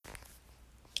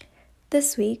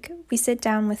This week, we sit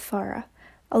down with Farah,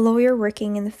 a lawyer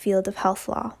working in the field of health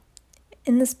law.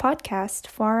 In this podcast,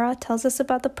 Farah tells us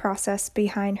about the process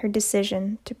behind her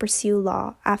decision to pursue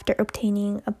law after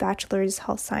obtaining a bachelor's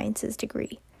health sciences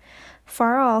degree.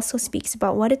 Farah also speaks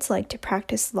about what it's like to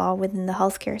practice law within the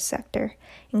healthcare sector,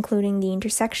 including the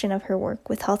intersection of her work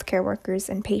with healthcare workers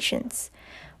and patients.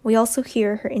 We also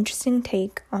hear her interesting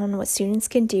take on what students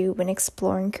can do when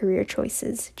exploring career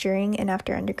choices during and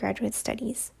after undergraduate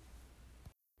studies.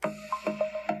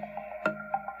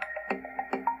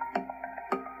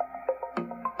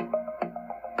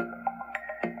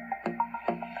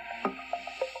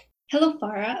 Hello,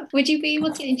 Farah. Would you be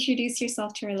able to introduce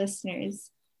yourself to our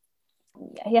listeners?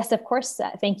 Yes, of course.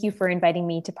 Thank you for inviting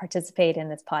me to participate in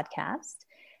this podcast.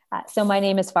 So my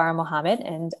name is Farah Mohammed,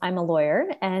 and I'm a lawyer,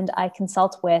 and I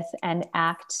consult with and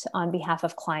act on behalf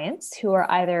of clients who are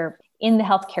either in the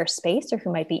healthcare space or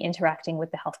who might be interacting with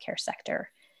the healthcare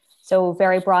sector. So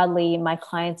very broadly, my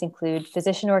clients include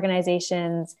physician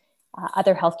organizations,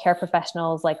 other healthcare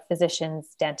professionals like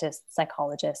physicians, dentists,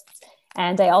 psychologists,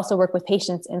 and I also work with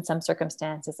patients in some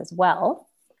circumstances as well.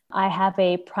 I have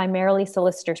a primarily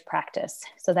solicitor's practice.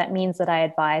 So that means that I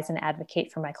advise and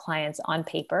advocate for my clients on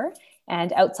paper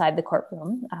and outside the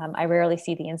courtroom. I rarely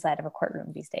see the inside of a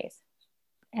courtroom these days.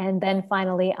 And then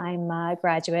finally, I'm a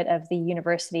graduate of the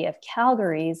University of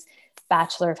Calgary's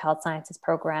Bachelor of Health Sciences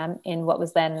program in what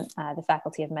was then the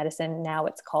Faculty of Medicine. Now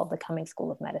it's called the Cumming School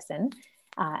of Medicine,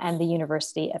 and the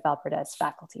University of Alberta's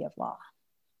Faculty of Law.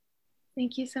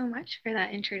 Thank you so much for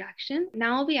that introduction.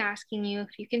 Now I'll be asking you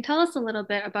if you can tell us a little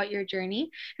bit about your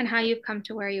journey and how you've come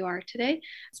to where you are today.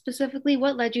 Specifically,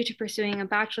 what led you to pursuing a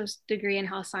bachelor's degree in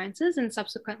health sciences and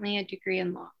subsequently a degree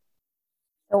in law?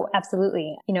 Oh,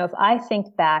 absolutely. If I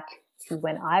think back to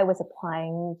when I was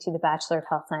applying to the Bachelor of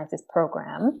Health Sciences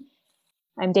program,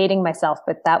 I'm dating myself,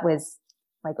 but that was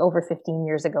like over 15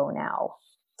 years ago now.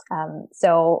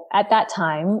 So at that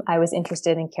time, I was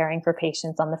interested in caring for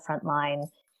patients on the front line.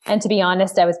 And to be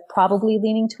honest, I was probably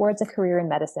leaning towards a career in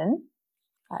medicine.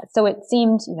 So it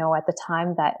seemed, at the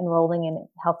time that enrolling in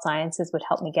health sciences would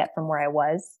help me get from where I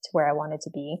was to where I wanted to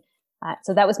be.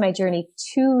 So that was my journey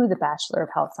to the Bachelor of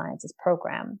Health Sciences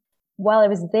program. While I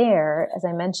was there, as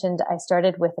I mentioned, I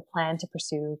started with a plan to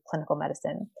pursue clinical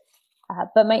medicine.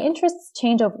 But my interests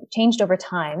changed over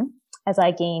time as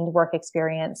I gained work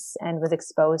experience and was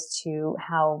exposed to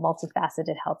how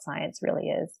multifaceted health science really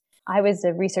is. I was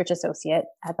a research associate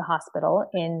at the hospital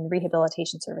in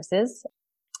rehabilitation services,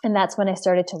 and that's when I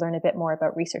started to learn a bit more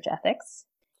about research ethics.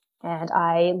 And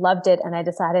I loved it, and I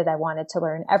decided I wanted to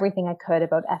learn everything I could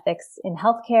about ethics in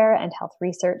healthcare and health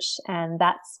research, and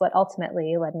that's what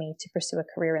ultimately led me to pursue a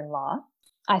career in law.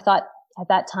 I thought at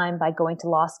that time, by going to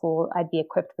law school, I'd be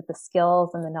equipped with the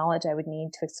skills and the knowledge I would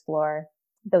need to explore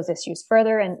those issues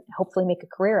further and hopefully make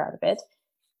a career out of it.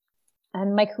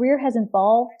 And my career has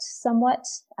evolved somewhat.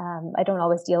 I don't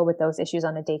always deal with those issues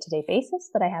on a day-to-day basis,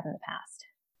 but I have in the past.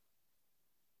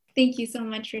 Thank you so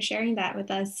much for sharing that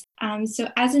with us. So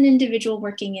as an individual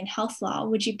working in health law,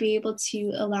 would you be able to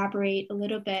elaborate a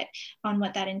little bit on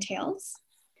what that entails?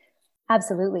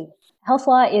 Absolutely. Health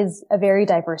law is a very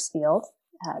diverse field.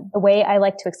 The way I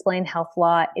like to explain health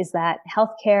law is that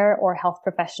healthcare or health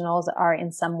professionals are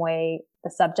in some way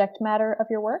the subject matter of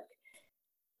your work,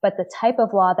 but the type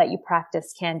of law that you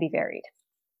practice can be varied.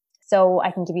 So I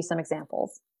can give you some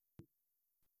examples.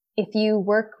 If you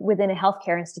work within a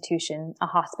healthcare institution, a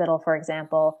hospital, for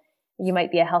example, you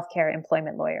might be a healthcare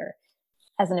employment lawyer.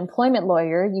 As an employment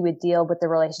lawyer, you would deal with the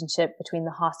relationship between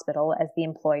the hospital as the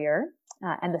employer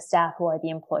and the staff who are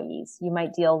the employees. You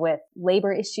might deal with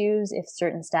labor issues if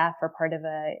certain staff are part of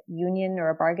a union or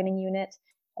a bargaining unit.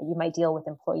 You might deal with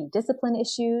employee discipline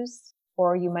issues,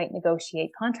 or you might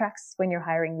negotiate contracts when you're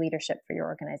hiring leadership for your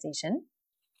organization.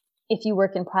 If you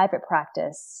work in private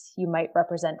practice, you might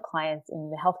represent clients in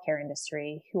the healthcare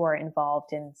industry who are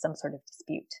involved in some sort of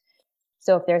dispute.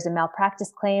 So if there's a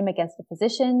malpractice claim against a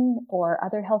physician or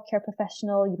other healthcare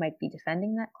professional, you might be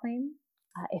defending that claim.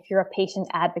 If you're a patient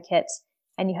advocate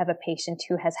and you have a patient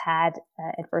who has had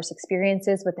adverse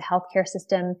experiences with the healthcare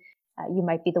system, you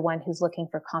might be the one who's looking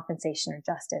for compensation or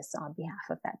justice on behalf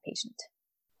of that patient.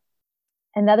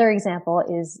 Another example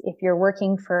is if you're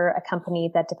working for a company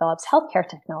that develops healthcare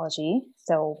technology,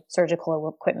 so surgical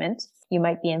equipment, you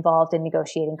might be involved in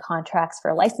negotiating contracts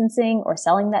for licensing or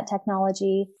selling that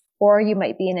technology, or you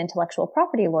might be an intellectual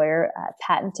property lawyer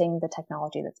patenting the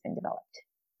technology that's been developed.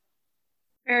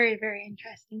 Very, very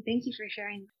interesting. Thank you for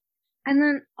sharing. And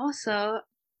then also,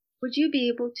 would you be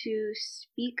able to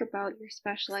speak about your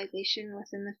specialization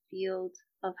within the field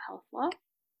of health law?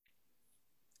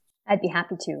 I'd be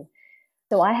happy to.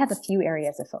 So I have a few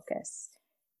areas of focus.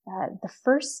 The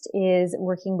first is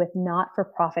working with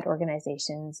not-for-profit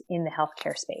organizations in the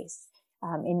healthcare space,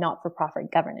 in not-for-profit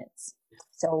governance.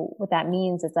 So what that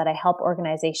means is that I help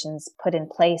organizations put in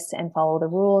place and follow the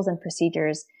rules and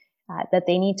procedures that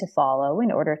they need to follow in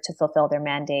order to fulfill their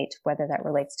mandate, whether that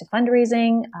relates to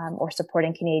fundraising or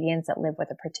supporting Canadians that live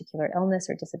with a particular illness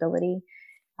or disability.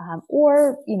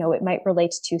 Or it might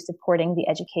relate to supporting the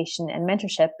education and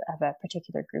mentorship of a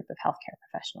particular group of healthcare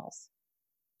professionals.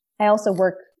 I also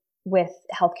work with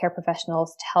healthcare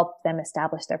professionals to help them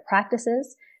establish their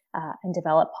practices and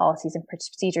develop policies and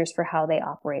procedures for how they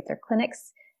operate their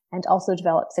clinics, and also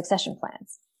develop succession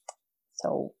plans.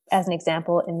 So as an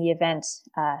example, in the event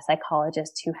a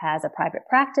psychologist who has a private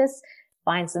practice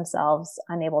finds themselves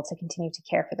unable to continue to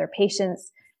care for their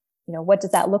patients, what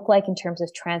does that look like in terms of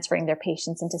transferring their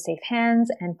patients into safe hands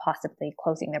and possibly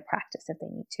closing their practice if they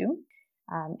need to?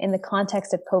 In the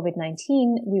context of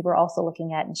COVID-19, we were also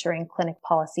looking at ensuring clinic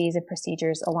policies and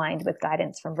procedures aligned with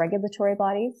guidance from regulatory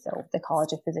bodies, so the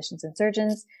College of Physicians and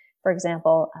Surgeons, for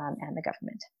example, and the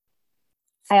government.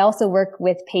 I also work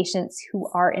with patients who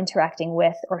are interacting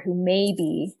with or who may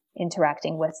be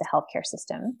interacting with the healthcare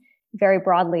system. Very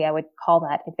broadly, I would call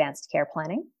that advanced care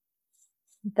planning.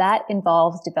 That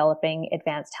involves developing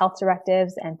advanced health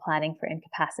directives and planning for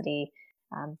incapacity,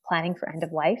 planning for end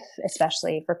of life,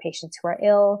 especially for patients who are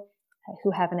ill, who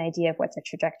have an idea of what their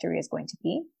trajectory is going to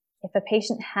be. If a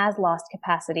patient has lost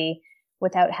capacity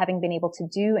without having been able to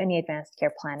do any advanced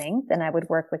care planning, then I would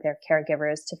work with their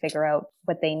caregivers to figure out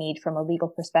what they need from a legal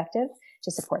perspective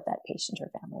to support that patient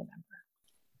or family member.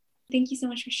 Thank you so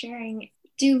much for sharing.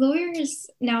 Do lawyers,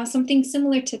 now something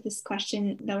similar to this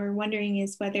question that we're wondering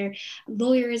is whether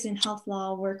lawyers in health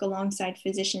law work alongside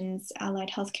physicians,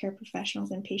 allied healthcare professionals,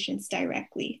 and patients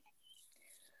directly?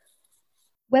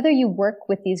 Whether you work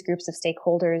with these groups of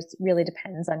stakeholders really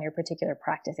depends on your particular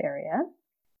practice area.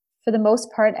 For the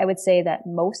most part, I would say that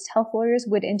most health lawyers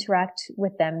would interact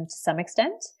with them to some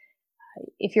extent.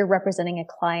 If you're representing a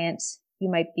client, you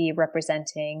might be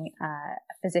representing a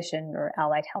physician or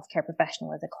allied healthcare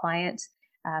professional as a client,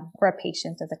 or a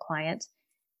patient as a client.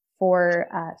 For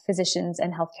physicians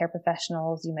and healthcare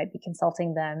professionals, you might be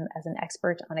consulting them as an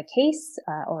expert on a case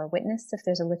or a witness if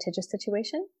there's a litigious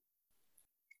situation.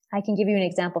 I can give you an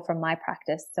example from my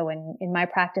practice. So in my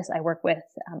practice, I work with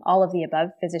all of the above: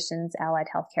 physicians, allied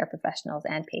healthcare professionals,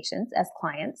 and patients as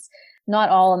clients. Not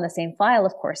all in the same file,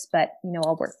 of course, but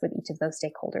I'll work with each of those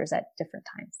stakeholders at different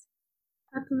times.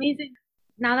 That's amazing.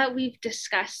 Now that we've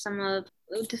discussed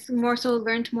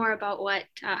learned more about what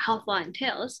health law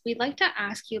entails, we'd like to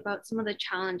ask you about some of the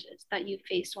challenges that you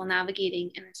faced while navigating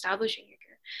and establishing your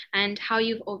career and how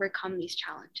you've overcome these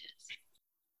challenges.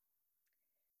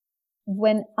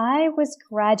 When I was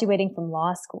graduating from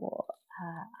law school,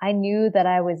 I knew that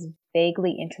I was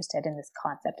vaguely interested in this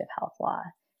concept of health law.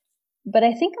 But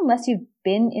I think unless you've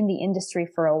been in the industry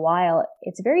for a while,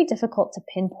 it's very difficult to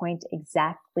pinpoint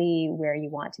exactly where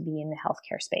you want to be in the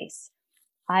healthcare space.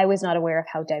 I was not aware of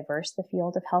how diverse the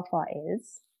field of health law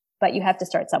is, but you have to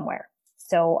start somewhere.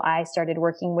 So I started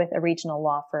working with a regional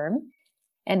law firm,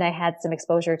 and I had some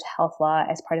exposure to health law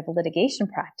as part of a litigation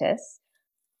practice.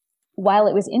 While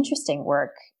it was interesting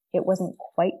work, it wasn't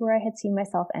quite where I had seen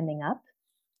myself ending up.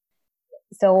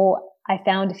 So I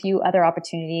found a few other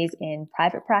opportunities in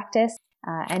private practice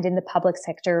and in the public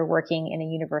sector, working in a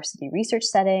university research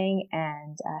setting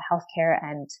and a healthcare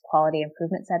and quality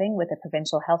improvement setting with a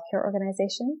provincial healthcare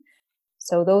organization.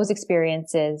 So those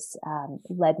experiences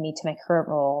led me to my current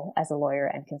role as a lawyer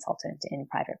and consultant in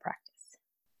private practice.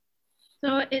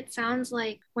 So it sounds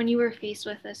like when you were faced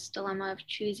with this dilemma of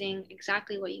choosing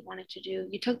exactly what you wanted to do,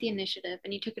 you took the initiative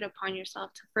and you took it upon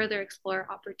yourself to further explore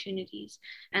opportunities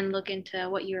and look into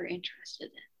what you were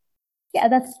interested in. Yeah,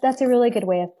 that's a really good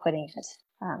way of putting it.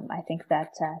 I think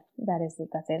that's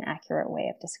an accurate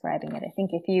way of describing it. I think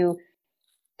if you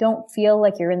don't feel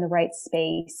like you're in the right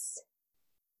space,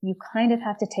 you kind of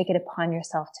have to take it upon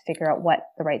yourself to figure out what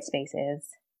the right space is.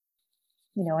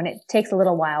 And it takes a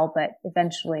little while, but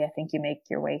eventually I think you make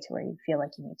your way to where you feel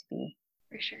like you need to be.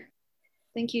 For sure.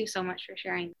 Thank you so much for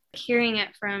sharing. Hearing it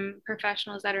from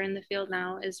professionals that are in the field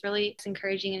now is really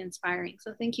encouraging and inspiring.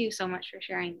 So thank you so much for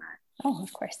sharing that. Oh,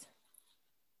 of course.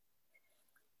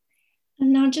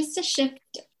 And now just to shift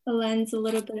the lens a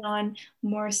little bit on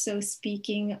more so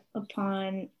speaking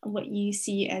upon what you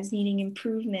see as needing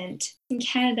improvement in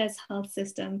Canada's health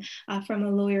system from a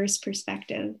lawyer's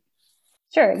perspective.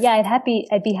 Sure. Yeah,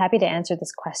 I'd be happy to answer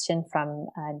this question from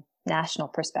a national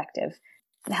perspective.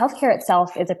 The healthcare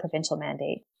itself is a provincial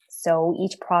mandate. So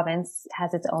each province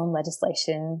has its own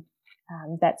legislation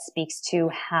that speaks to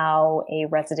how a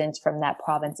resident from that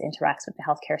province interacts with the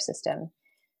healthcare system.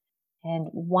 And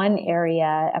one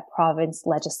area a province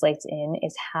legislates in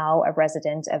is how a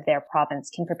resident of their province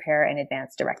can prepare an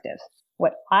advance directive.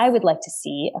 What I would like to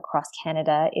see across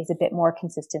Canada is a bit more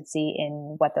consistency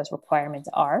in what those requirements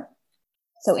are.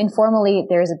 So informally,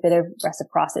 there's a bit of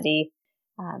reciprocity.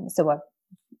 So a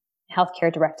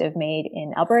healthcare directive made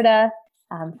in Alberta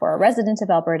for a resident of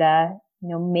Alberta,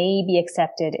 may be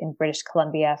accepted in British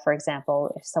Columbia, for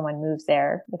example, if someone moves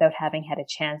there without having had a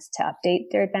chance to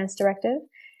update their advance directive.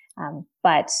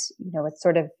 But it's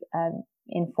sort of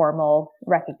informal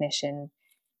recognition.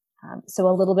 So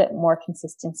a little bit more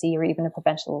consistency or even a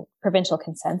provincial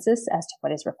consensus as to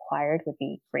what is required would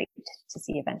be great to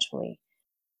see eventually.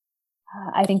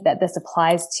 I think that this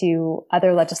applies to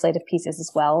other legislative pieces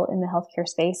as well in the healthcare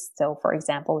space. So for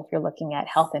example, if you're looking at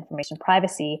health information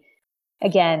privacy,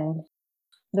 again,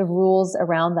 the rules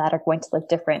around that are going to look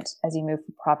different as you move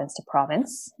from province to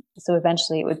province. So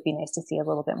eventually it would be nice to see a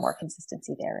little bit more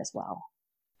consistency there as well.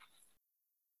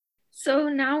 So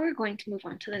now we're going to move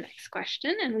on to the next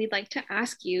question, and we'd like to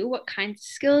ask you what kinds of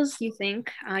skills you think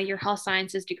your health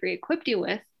sciences degree equipped you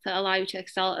with to allow you to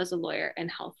excel as a lawyer in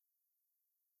health.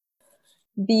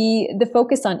 The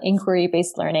focus on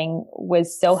inquiry-based learning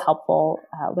was so helpful,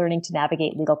 learning to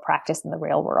navigate legal practice in the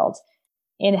real world.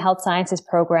 In a health sciences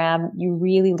program, you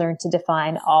really learn to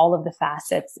define all of the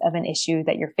facets of an issue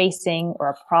that you're facing or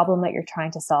a problem that you're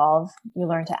trying to solve. You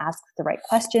learn to ask the right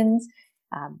questions.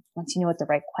 Once you know what the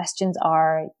right questions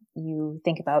are, you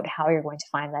think about how you're going to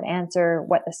find that answer,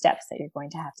 what the steps that you're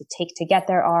going to have to take to get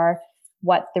there are,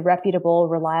 what the reputable,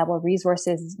 reliable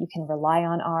resources you can rely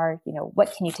on are,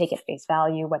 what can you take at face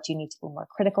value, what do you need to be more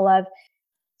critical of.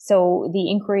 So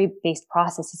the inquiry-based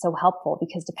process is so helpful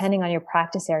because depending on your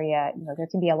practice area, there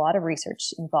can be a lot of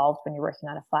research involved when you're working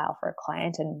on a file for a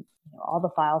client, and all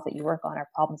the files that you work on are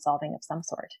problem solving of some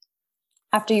sort.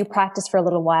 After you practice for a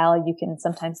little while, you can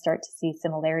sometimes start to see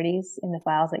similarities in the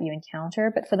files that you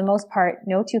encounter, but for the most part,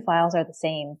 no two files are the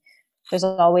same. There's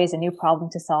always a new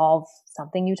problem to solve,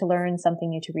 something new to learn, something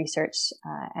new to research,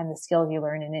 and the skills you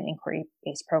learn in an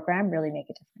inquiry-based program really make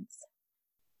a difference.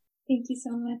 Thank you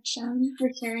so much for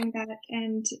sharing that.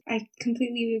 And I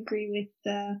completely agree with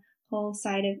the whole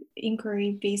side of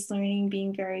inquiry-based learning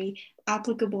being very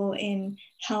applicable in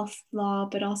health law,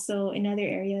 but also in other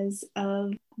areas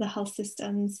of the health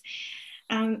systems.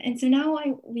 And so now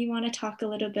we want to talk a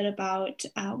little bit about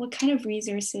what kind of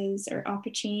resources or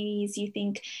opportunities you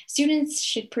think students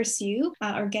should pursue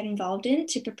or get involved in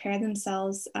to prepare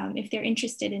themselves if they're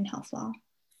interested in health law.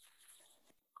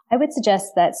 I would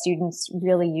suggest that students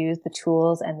really use the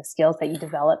tools and the skills that you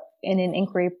develop in an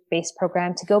inquiry-based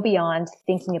program to go beyond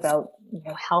thinking about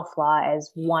health law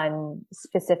as one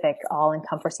specific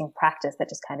all-encompassing practice that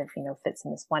just kind of fits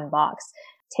in this one box.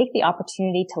 Take the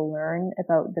opportunity to learn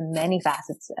about the many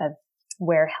facets of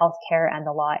where healthcare and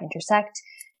the law intersect.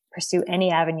 Pursue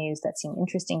any avenues that seem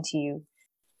interesting to you.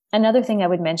 Another thing I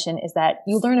would mention is that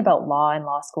you learn about law in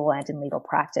law school and in legal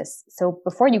practice. So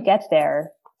before you get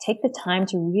there, take the time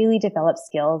to really develop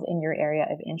skills in your area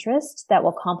of interest that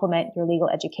will complement your legal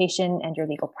education and your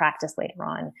legal practice later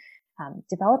on.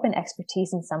 Develop an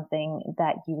expertise in something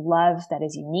that you love, that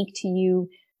is unique to you,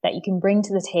 that you can bring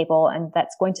to the table, and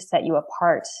that's going to set you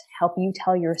apart, help you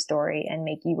tell your story, and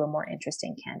make you a more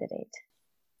interesting candidate.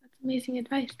 That's amazing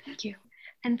advice. Thank you.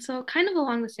 And so kind of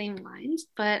along the same lines,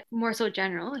 but more so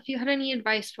general, if you had any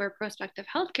advice for prospective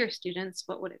healthcare students,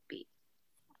 what would it be?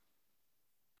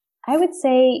 I would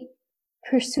say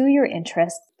pursue your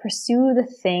interests, pursue the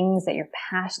things that you're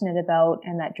passionate about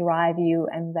and that drive you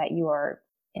and that you are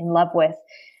in love with,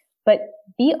 but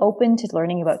be open to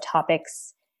learning about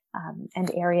topics and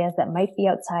areas that might be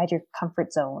outside your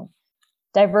comfort zone.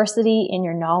 Diversity in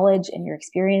your knowledge and your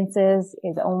experiences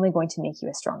is only going to make you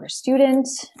a stronger student,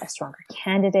 a stronger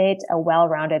candidate, a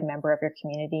well-rounded member of your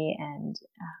community, and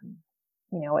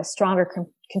a stronger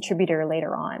contributor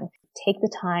later on. Take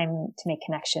the time to make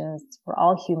connections. We're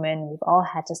all human. We've all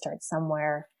had to start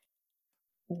somewhere.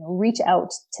 Reach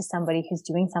out to somebody who's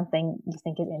doing something you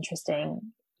think is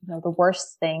interesting. The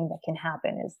worst thing that can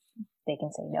happen is they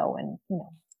can say no and,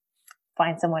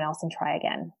 find someone else and try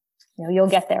again. You'll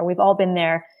get there. We've all been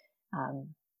there.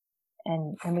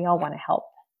 And we all want to help.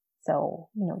 So,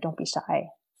 don't be shy.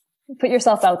 Put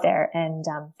yourself out there and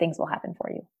things will happen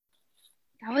for you.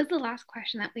 That was the last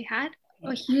question that we had.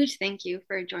 A huge thank you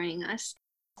for joining us.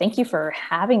 Thank you for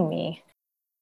having me.